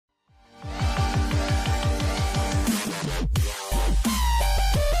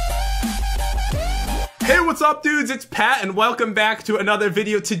Hey, what's up, dudes? It's Pat, and welcome back to another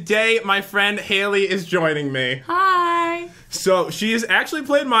video. Today, my friend Haley is joining me. Hi. So, she has actually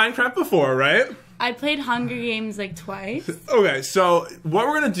played Minecraft before, right? I played Hunger Games like twice. Okay, so what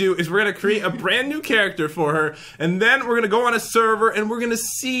we're gonna do is we're gonna create a brand new character for her, and then we're gonna go on a server, and we're gonna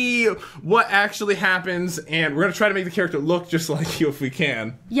see what actually happens, and we're gonna try to make the character look just like you if we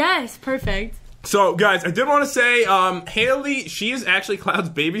can. Yes, perfect. So, guys, I did want to say, Haley, she is actually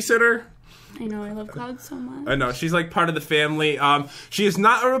Cloud's babysitter. I know, I love Cloud so much. I know, she's like part of the family. She is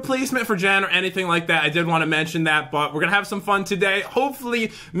not a replacement for Jen or anything like that. I did want to mention that, but we're gonna have some fun today.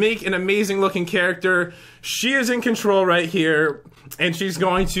 Hopefully make an amazing looking character. She is in control right here, and she's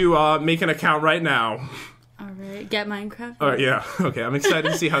going to make an account right now. Alright, get Minecraft. Alright, yeah. Okay, I'm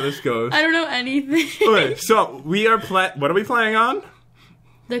excited to see how this goes. I don't know anything. Okay, so we are what are we playing on?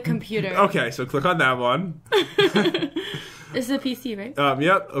 The computer. Okay, so click on that one. This is a PC, right?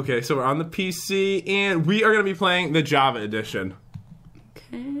 Yep. Okay, so we're on the PC, and we are going to be playing the Java edition.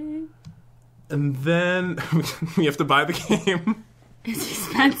 Okay. And then we have to buy the game. It's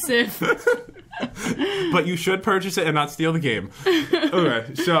expensive. But you should purchase it and not steal the game.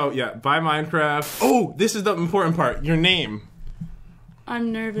 Okay, so yeah, buy Minecraft. Oh, this is the important part. Your name.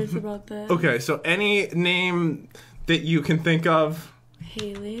 I'm nervous about this. Okay, so any name that you can think of.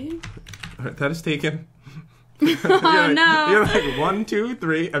 Haley. All right, that is taken. Oh no! You're like 1, 2,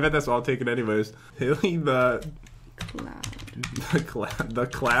 3. I bet that's all taken anyways. Haley the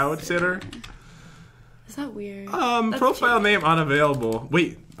cloud sitter. Is that weird? That's profile name unavailable.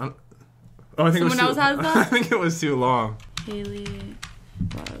 Wait. Oh, I think someone else has that. I think it was too long. Haley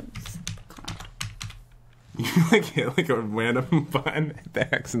loves Cloud. You like a random button at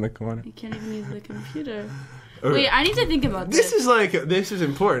the X in the corner. You can't even use the computer. Okay. Wait, I need to think about this. This is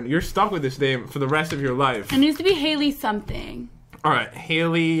important. You're stuck with this name for the rest of your life. It needs to be Haley something. All right,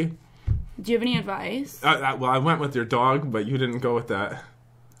 Haley. Do you have any advice? Well, I went with your dog, but you didn't go with that.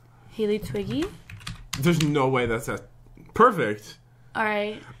 Haley Twiggy? There's no way that's perfect. All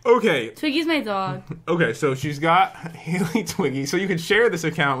right. Okay. Twiggy's my dog. Okay, so she's got Haley Twiggy, so you can share this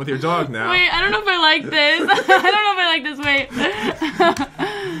account with your dog now. Wait, I don't know if I like this. I don't know if I like this. Wait.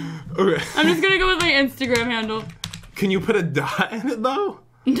 Okay. I'm just gonna go with my Instagram handle. Can you put a dot in it though?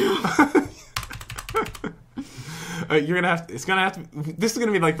 No. You're gonna have to. It's gonna have to. This is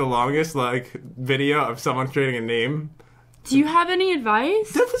gonna be like the longest video of someone creating a name. Do you have any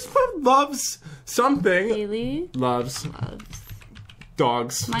advice? This loves something. Haley loves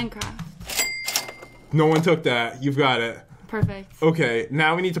dogs. Minecraft. No one took that. You've got it. Perfect. Okay,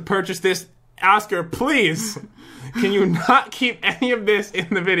 now we need to purchase this. Oscar, please. Can you not keep any of this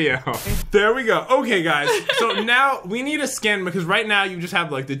in the video? There we go. Okay, guys. So now we need a skin because right now you just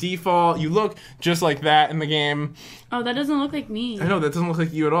have like the default. You look just like that in the game. Oh, that doesn't look like me. I know, that doesn't look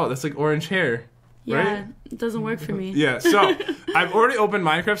like you at all. That's like orange hair. Yeah, right? It doesn't work for me. Yeah, so I've already opened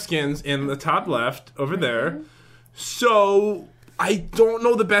Minecraft skins in the top left over there. So I don't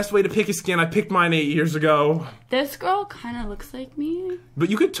know the best way to pick a skin. I picked mine 8 years ago. This girl kind of looks like me. But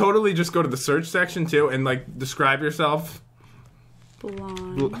you could totally just go to the search section too and like describe yourself.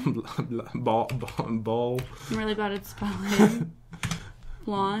 Blonde. Ball. I'm really bad at spelling.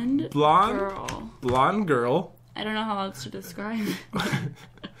 Blonde. Girl. Blonde girl. I don't know how else to describe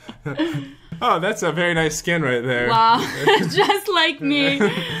it. Oh, that's a very nice skin right there. Wow, just like me.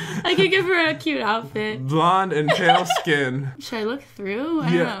 I could give her a cute outfit. Blonde and pale skin. Should I look through? I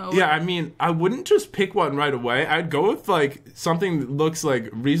don't know. Yeah, I mean, I wouldn't just pick one right away. I'd go with like something that looks like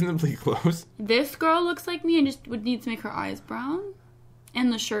reasonably close. This girl looks like me and just would need to make her eyes brown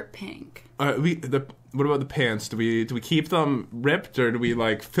and the shirt pink. What about the pants? Do we keep them ripped or do we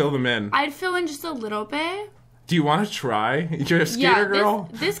like fill them in? I'd fill in just a little bit. Do you want to try? You're a skater girl?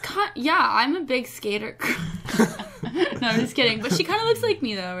 Yeah, I'm a big skater girl. No, I'm just kidding. But she kind of looks like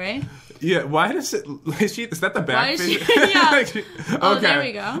me, though, right? Yeah, why does it... Is that the back page? Yeah. Oh, okay. There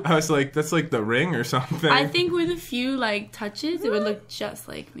we go. I was like, that's like the ring or something. I think with a few, touches, it would look just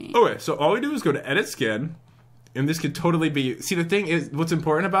like me. Okay, so all we do is go to Edit Skin. And this could totally be... See, the thing is, what's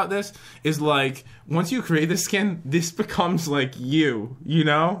important about this is, once you create this skin, this becomes, you. You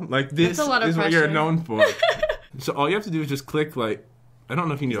know? This is what you're known for. So all you have to do is just click, I don't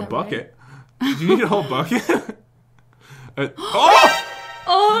know if you need a bucket. Right? Do you need a whole bucket? Oh!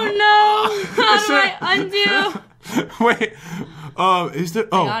 Oh, no! How do I undo? Wait. Is there...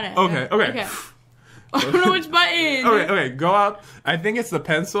 Oh, I got it. Okay. I don't know which button. Okay, go out. I think it's the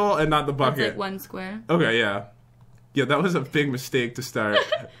pencil and not the bucket. It's one square. Okay, yeah. Yeah, that was a big mistake to start.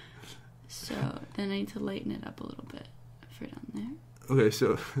 So, then I need to lighten it up a little bit for down there. Okay,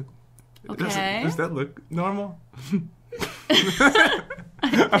 so... Okay. Does that look normal?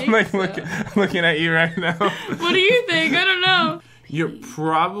 I'm like looking at you right now. What do you think? I don't know. You're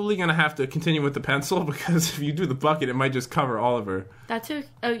probably going to have to continue with the pencil because if you do the bucket, it might just cover all of her. That's a...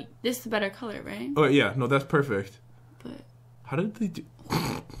 Oh, this is a better color, right? Oh, yeah. No, that's perfect. But... How did they do...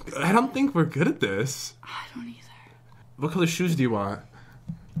 I don't think we're good at this. I don't either. What color shoes do you want?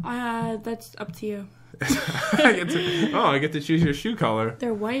 That's up to you. I get to choose your shoe color.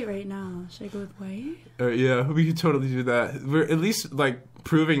 They're white right now. Should I go with white? Yeah, we could totally do that. We're at least, like,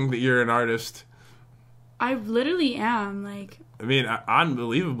 proving that you're an artist. I literally am, like... I mean,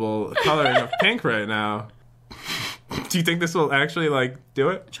 unbelievable coloring of pink right now. Do you think this will actually, like, do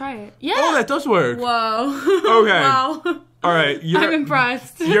it? Try it. Yeah. Oh, that does work. Whoa. Okay. Wow. All right. I'm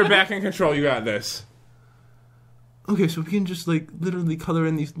impressed. You're back in control. You got this. Okay, so we can just, like, literally color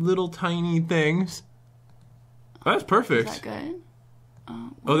in these little tiny things. Oh, that's perfect. Is that good?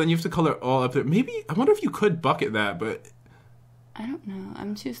 Oh, then you have to color all up there. Maybe, I wonder if you could bucket that, but... I don't know.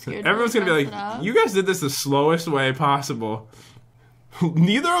 I'm too scared. Everyone's going to be like, you guys did this the slowest way possible.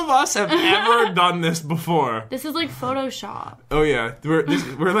 Neither of us have ever done this before. This is like Photoshop. Oh, yeah.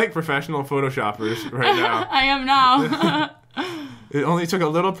 We're like professional Photoshoppers right now. I am now. It only took a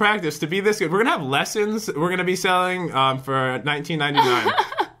little practice to be this good. We're going to have lessons we're going to be selling for $19.99.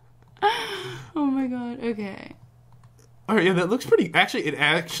 Oh, my God. Okay. All right, yeah, that looks pretty... Actually, it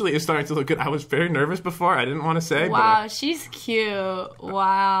actually is starting to look good. I was very nervous before. I didn't want to say, wow, she's cute.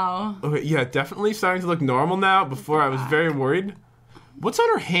 Wow. Okay, yeah, definitely starting to look normal now. Before, I was very worried. What's on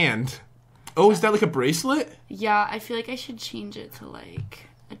her hand? Oh, is that like a bracelet? Yeah, I feel like I should change it to, like,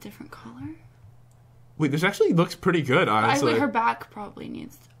 a different color. Wait, this actually looks pretty good, honestly. Her back probably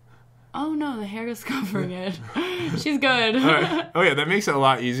needs... Oh, no, the hair is covering it. She's good. All right. Oh, yeah, that makes it a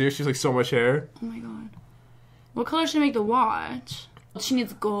lot easier. She's like so much hair. Oh, my God. What color should I make the watch? She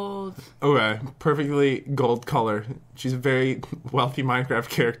needs gold. Okay, perfectly gold color. She's a very wealthy Minecraft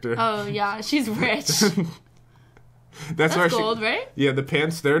character. Oh, yeah, she's rich. That's where gold, right? Yeah, the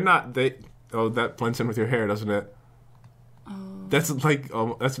pants, they're not... Oh, that blends in with your hair, doesn't it? Oh. That's like...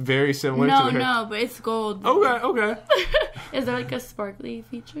 Oh, that's very similar to the hair. No, but it's gold. Okay. Is there like a sparkly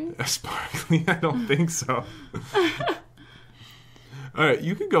feature? A sparkly? I don't think so. Alright,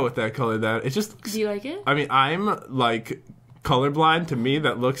 you could go with that color then. It just looks... Do you like it? I mean, I'm, like, colorblind. To me,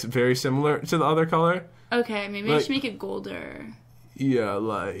 that looks very similar to the other color. Okay, maybe I should make it golder. Yeah,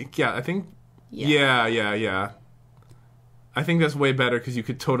 like... Yeah, I think... Yeah. I think that's way better because you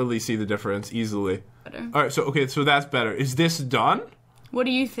could totally see the difference easily. Better. Alright, so that's better. Is this done? What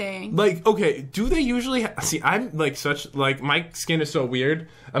do you think? Like, okay, do they usually... See, I'm, like, such... Like, my skin is so weird.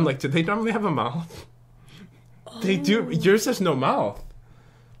 I'm like, do they normally have a mouth? They do. Yours has no mouth.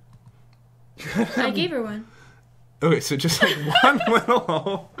 I gave her one. Okay, so just like one little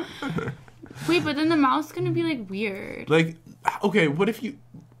hole. Wait, but then the mouth's gonna be like weird. Like, okay, what if you...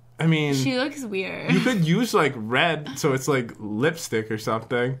 I mean... She looks weird. You could use like red, so it's like lipstick or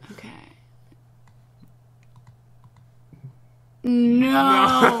something. Okay.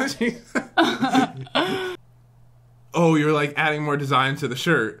 No. Oh, you're like adding more design to the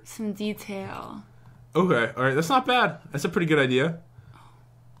shirt. Some detail. Okay, alright, that's not bad. That's a pretty good idea.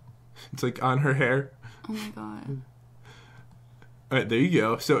 It's like on her hair. Oh my God. Alright, there you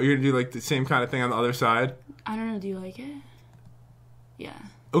go. So you're gonna do like the same kind of thing on the other side? I don't know, do you like it? Yeah.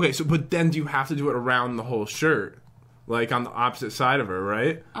 Okay, so but then do you have to do it around the whole shirt? Like on the opposite side of her,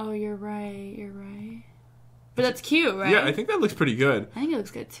 right? Oh, you're right. But that's cute, right? Yeah, I think that looks pretty good. I think it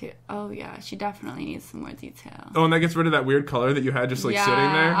looks good too. Oh yeah, she definitely needs some more detail. Oh, and that gets rid of that weird color that you had just like sitting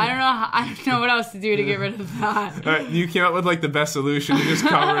there? I don't know what else to do to get rid of that. Alright, you came up with like the best solution. You just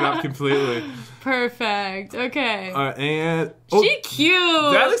cover it up completely. Perfect. Okay. And... She's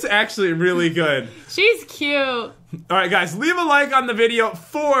cute! That looks actually really good. She's cute. Alright guys, leave a like on the video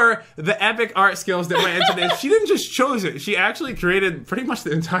for the epic art skills that went into this. She didn't just choose it. She actually created pretty much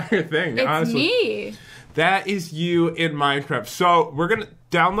the entire thing, honestly. It's me. That is you in Minecraft. So, we're gonna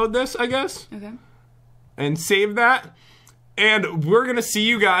download this, I guess. Okay. And save that. And we're gonna see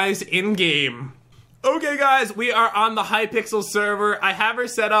you guys in-game. Okay, guys, we are on the Hypixel server. I have her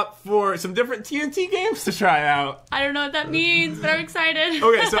set up for some different TNT games to try out. I don't know what that means, but I'm excited.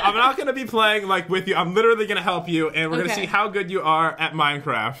 Okay, so I'm not gonna be playing, like, with you. I'm literally gonna help you, and we're gonna see how good you are at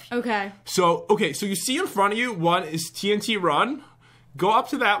Minecraft. Okay. So, so you see in front of you, one is TNT Run. Go up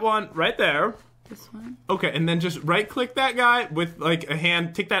to that one right there. This one? Okay, and then just right-click that guy with, like, a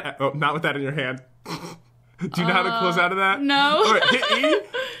hand. Take that... Oh, not with that in your hand. Do you know how to close out of that? No. All right, hit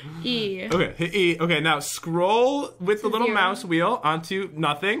E. E. Okay, hit E. Okay, now scroll with the little mouse wheel onto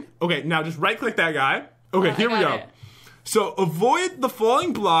nothing. Okay, now just right-click that guy. Okay, here we go. It. So, avoid the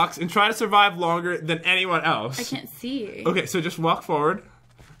falling blocks and try to survive longer than anyone else. I can't see. Okay, so just walk forward.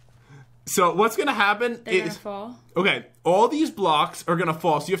 So what's gonna happen They're gonna fall. Okay, all these blocks are gonna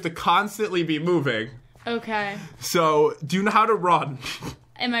fall, so you have to constantly be moving. Okay. So do you know how to run?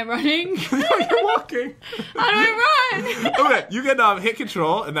 Am I running? No, you're walking. How do I run? Okay, you can hit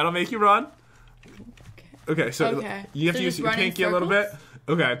control, and that'll make you run. Okay, so you have to use your pinky a little bit.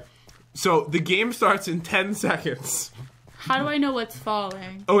 Okay, so the game starts in 10 seconds. How do I know what's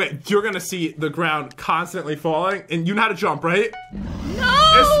falling? Okay, you're gonna see the ground constantly falling, and you know how to jump, right? No!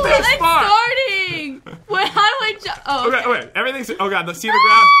 It's starting! Wait, how do I jump? Oh, okay. Everything's... Oh, God, let's see the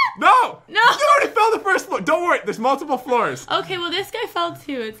ground. No! No! You already fell the first floor. Don't worry, there's multiple floors. Okay, well, this guy fell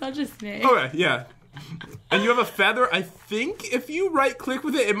too. It's not just me. Okay, yeah. And you have a feather. I think if you right-click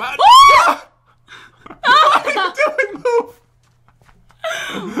with it, it might... What are you doing? Move!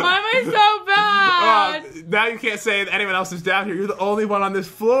 Why am I so bad? Now you can't say that anyone else is down here. You're the only one on this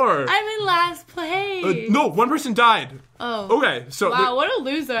floor. I'm in last place. No, one person died. Oh. Okay, so... Wow, what a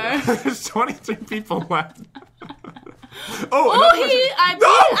loser. There's 23 people left. No!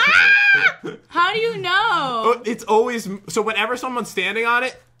 How do you know? It's always... So whenever someone's standing on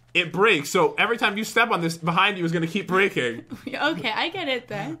it, it breaks. So every time you step on this, behind you is going to keep breaking. Okay, I get it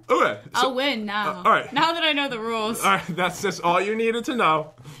then. Okay. I'll win now. All right. Now that I know the rules. All right, that's just all you needed to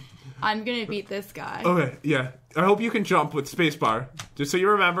know. I'm going to beat this guy. Okay, yeah. I hope you can jump with spacebar, just so you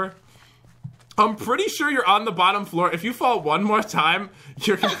remember. I'm pretty sure you're on the bottom floor. If you fall one more time,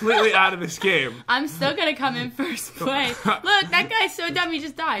 you're completely out of this game. I'm still going to come in first place. Look, that guy's so dumb, he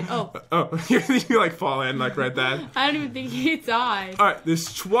just died. Oh. You like fall in like right then. I don't even think he died. All right,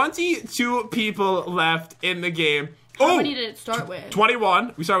 there's 22 people left in the game. How many did it start with?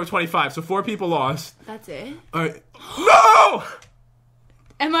 21. We started with 25, so 4 people lost. That's it? All right. No!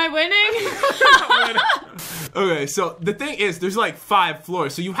 Am I winning? Okay, so the thing is, there's like 5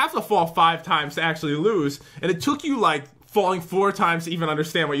 floors, so you have to fall 5 times to actually lose, and it took you like falling 4 times to even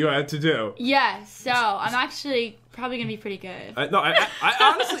understand what you had to do. Yes, so I'm actually probably gonna be pretty good. No, I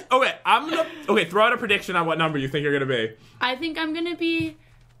honestly, okay, throw out a prediction on what number you think you're gonna be. I think I'm gonna be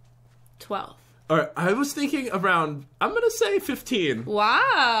 12. All right, I was thinking around, I'm gonna say 15.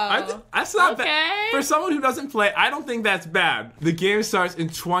 Wow. That's not bad. For someone who doesn't play, I don't think that's bad. The game starts in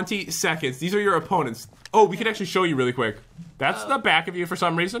 20 seconds. These are your opponents. Oh, we can actually show you really quick. That's the back of you for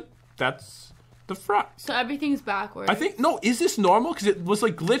some reason. That's the front. So everything's backwards. I think, no, is this normal? Because it was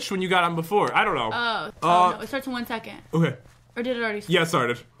like glitched when you got on before. I don't know. No, it starts in 1 second. Okay. Or did it already start? Yeah, it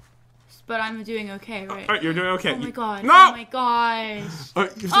started. But I'm doing okay, right? All right, you're doing okay. Oh my god. No! Oh my gosh. All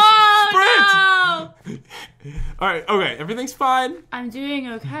right, you Oh sprint! No! All right, okay, everything's fine. I'm doing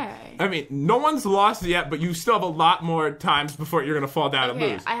okay. I mean, no one's lost yet, but you still have a lot more times before you're gonna fall down and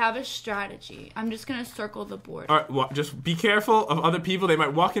lose. I have a strategy. I'm just gonna circle the board. All right, well, just be careful of other people. They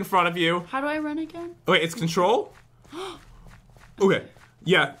might walk in front of you. How do I run again? Wait, it's control? Okay.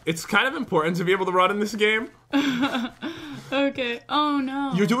 Yeah, it's kind of important to be able to run in this game. Okay. Oh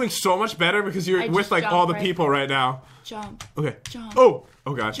no. You're doing so much better because you're with like all the people right now. Jump. Okay. Jump. Oh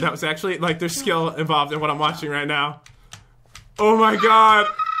gosh, that was actually like there's skill involved in what I'm watching right now. Oh my god.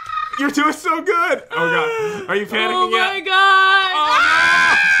 You're doing so good. Oh god. Are you panicking yet? Oh my god.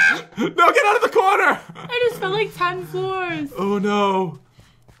 Oh, no! No, get out of the corner. I just fell like 10 floors. Oh no.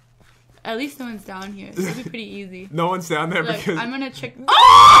 At least no one's down here. So it'll be pretty easy. No one's down there Look, because I'm gonna trick.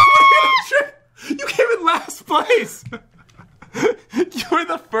 You came in last place. You were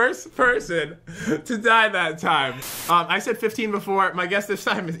the first person to die that time. I said 15 before. My guess this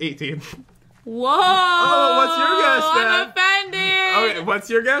time is 18. Whoa! Oh, what's your guess then? I'm offended. Okay, what's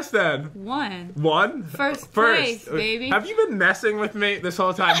your guess then? 1. 1? First place, baby. Have you been messing with me this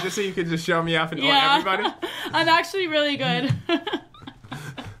whole time just so you could just show me off and everybody? I'm actually really good.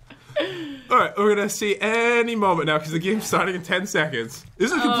 Alright, we're gonna see any moment now because the game's starting in 10 seconds.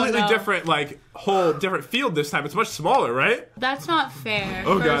 This is a completely different, like, whole different field this time. It's much smaller, right? That's not fair.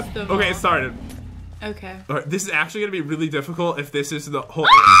 Oh god. Okay, it started. Okay. Alright, this is actually gonna be really difficult if this is the whole.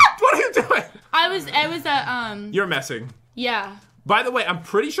 What are you doing? I was You're messing. Yeah. By the way, I'm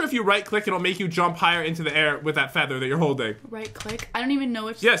pretty sure if you right click, it'll make you jump higher into the air with that feather that you're holding. Right click? I don't even know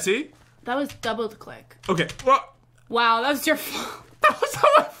which. Yeah, see? That was double click. Okay. Well. Wow, that was your fault. That was not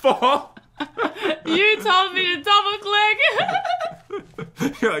my fault. You told me to double click.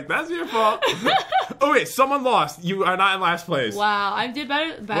 You're like, that's your fault. Oh wait, someone lost. You are not in last place. Wow, I did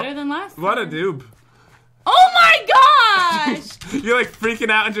better than last time. What a noob. Oh my gosh! You're like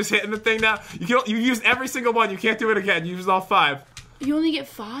freaking out and just hitting the thing now. You used every single one. You can't do it again. You used all 5. You only get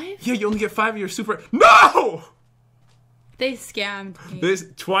 5? Yeah, you only get 5 of your super. No! They scammed me. This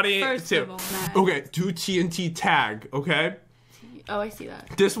 22. First of all, man. Okay, do TNT tag, okay? Oh, I see that.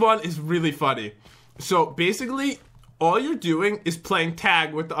 This one is really funny. So basically, all you're doing is playing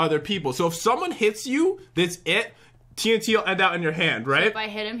tag with the other people. So if someone hits you, that's it. TNT will end out in your hand, right? So if I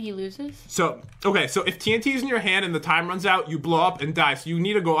hit him, he loses? So, okay, so if TNT is in your hand and the time runs out, you blow up and die. So you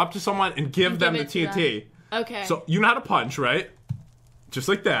need to go up to someone and give them the TNT. Okay. So you know how to punch, right? Just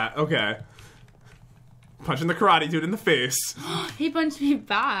like that. Okay. Punching the karate dude in the face. He punched me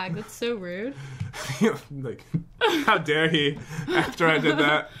back. That's so rude. Like, how dare he after I did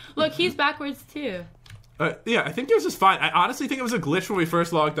that? Look, he's backwards too. Yeah, I think yours is fine. I honestly think it was a glitch when we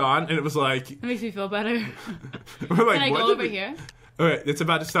first logged on, and it was like... It makes me feel better. We're like, can I go over here? Alright, it's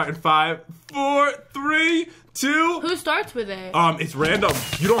about to start in 5, 4, 3, 2... Who starts with it? It's random.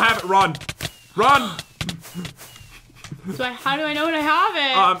 You don't have it, run. Run! So how do I know when I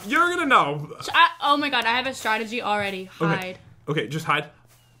have it? You're gonna know. Oh my god, I have a strategy already. Hide. Okay, just hide.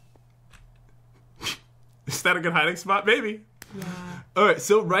 Is that a good hiding spot? Maybe. Yeah. Alright,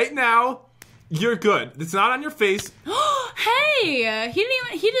 so right now... You're good. It's not on your face. Hey!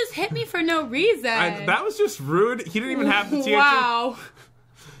 He just hit me for no reason. That was just rude. He didn't even have the TNT. Wow.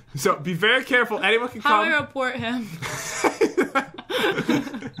 So be very careful. Anyone can come. How do I report him?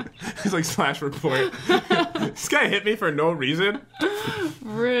 He's like / report. This guy hit me for no reason.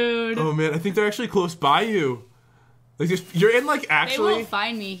 Rude. Oh man, I think they're actually close by you. Like you're in like actually. They won't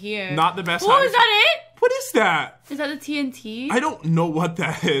find me here. Not the best. Oh, is that it? What is that? Is that the TNT? I don't know what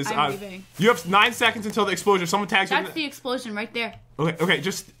that is. I'm leaving. You have 9 seconds until the explosion. Someone tags you. That's the explosion right there. Okay,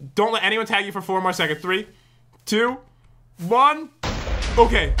 just don't let anyone tag you for 4 more seconds. 3, 2, 1.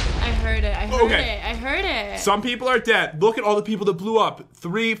 Okay. I heard it. I heard it. Some people are dead. Look at all the people that blew up.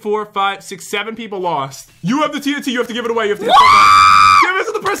 3, 4, 5, 6, 7 people lost. You have the TNT. You have to give it away. You have to hit someone. Give it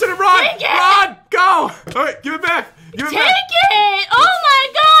to the person and run. Take it. Run. Go. All right, give it back. Give it back. Take it. Oh my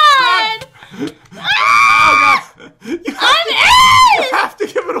god. Oh god! I'm in! You have to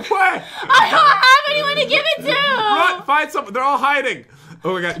give it away! I don't have anyone to give it to! Run! Find someone. They're all hiding.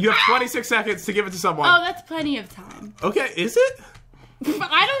 Oh my god, you have 26 seconds to give it to someone. Oh, that's plenty of time. Okay, is it?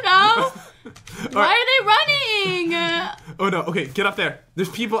 I don't know. Why are they running? Oh no, okay, get up there. There's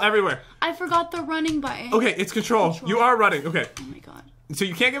people everywhere. I forgot the running button. Okay, it's control. You are running, okay. Oh my god. So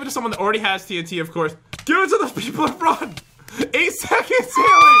you can't give it to someone that already has TNT, of course. Give it to those people and run! 8 seconds,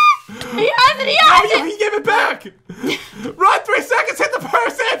 Haley! He has it! He has it! He gave it back! Run! 3 seconds! Hit the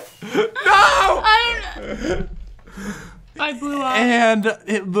person! No! I blew up. And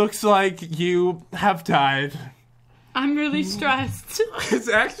it looks like you have died. I'm really stressed. It's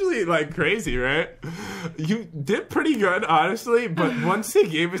actually like crazy, right? You did pretty good, honestly, but once they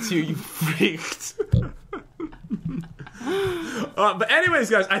gave it to you, you freaked. But anyways,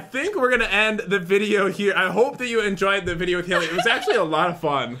 guys, I think we're gonna end the video here. I hope that you enjoyed the video with Haley. It was actually a lot of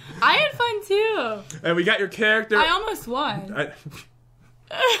fun. I had fun too. And we got your character. I almost won.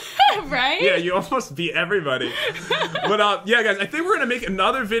 Right? Yeah, you almost beat everybody. But yeah, guys, I think we're gonna make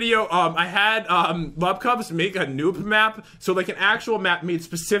another video. I had Love Cubs make a noob map, so like an actual map made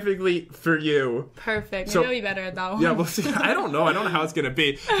specifically for you. Perfect. Maybe I'll be better at that one. Yeah, we'll see. I don't know how it's gonna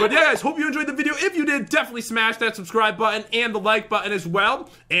be. But yeah, guys, hope you enjoyed the video. If you did, definitely smash that subscribe button and the like button as well.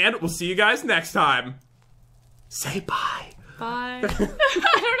 And we'll see you guys next time. Say bye. Bye. I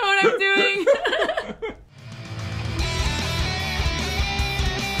don't know what I'm doing.